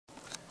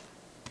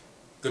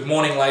Good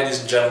morning, ladies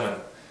and gentlemen.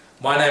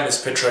 My name is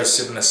Petero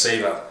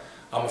Civoniceva.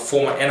 I'm a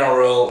former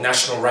NRL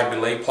National Rugby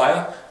League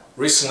player,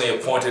 recently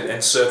appointed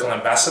Encircle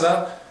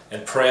Ambassador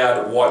and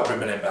proud White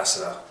Ribbon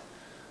Ambassador.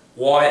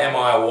 Why am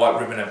I a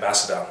White Ribbon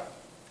Ambassador?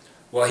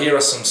 Well, here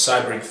are some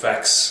sobering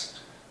facts.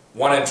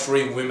 1 in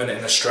 3 women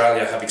in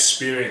Australia have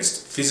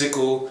experienced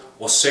physical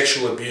or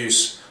sexual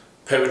abuse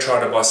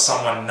perpetrated by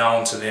someone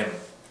known to them.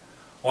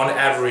 On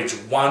average,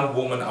 1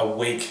 woman a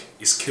week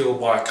is killed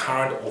by a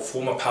current or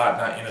former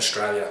partner in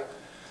Australia.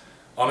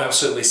 I'm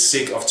absolutely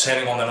sick of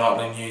turning on the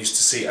nightly news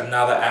to see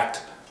another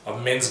act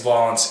of men's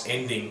violence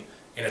ending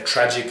in a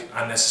tragic,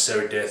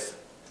 unnecessary death.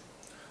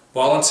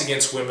 Violence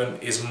against women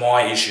is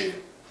my issue.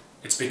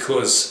 It's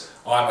because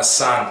I'm a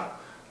son,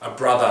 a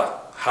brother,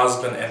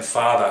 husband and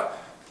father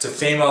to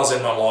females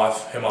in my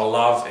life whom I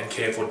love and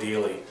care for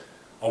dearly.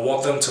 I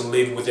want them to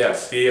live without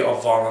fear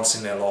of violence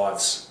in their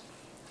lives.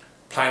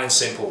 Plain and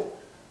simple,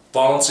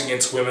 violence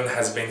against women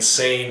has been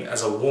seen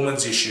as a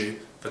woman's issue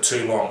for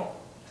too long.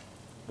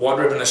 White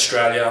Ribbon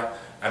Australia,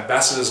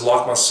 ambassadors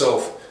like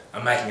myself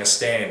are making a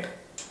stand.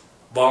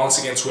 Violence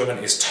against women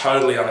is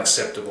totally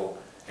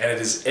unacceptable, and it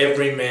is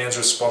every man's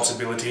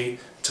responsibility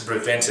to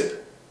prevent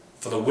it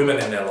for the women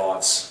in their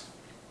lives.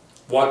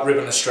 White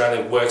Ribbon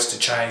Australia works to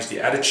change the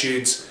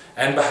attitudes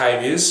and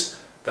behaviours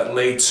that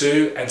lead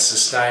to and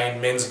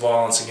sustain men's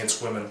violence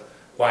against women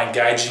by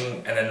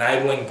engaging and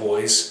enabling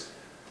boys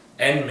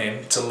and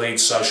men to lead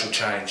social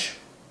change.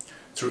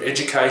 Through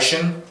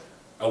education,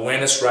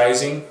 awareness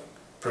raising,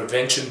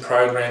 prevention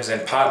programs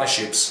and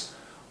partnerships,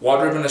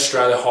 White Ribbon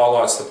Australia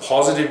highlights the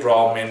positive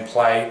role men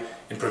play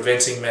in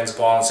preventing men's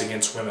violence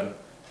against women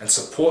and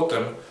support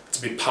them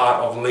to be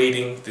part of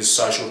leading this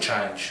social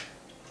change.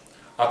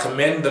 I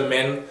commend the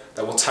men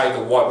that will take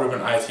the White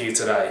Ribbon Oath here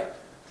today,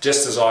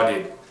 just as I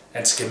did,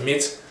 and to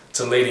commit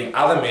to leading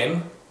other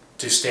men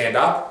to stand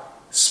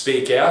up,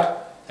 speak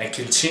out and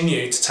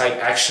continue to take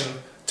action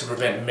to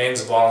prevent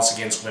men's violence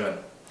against women.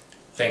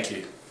 Thank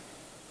you.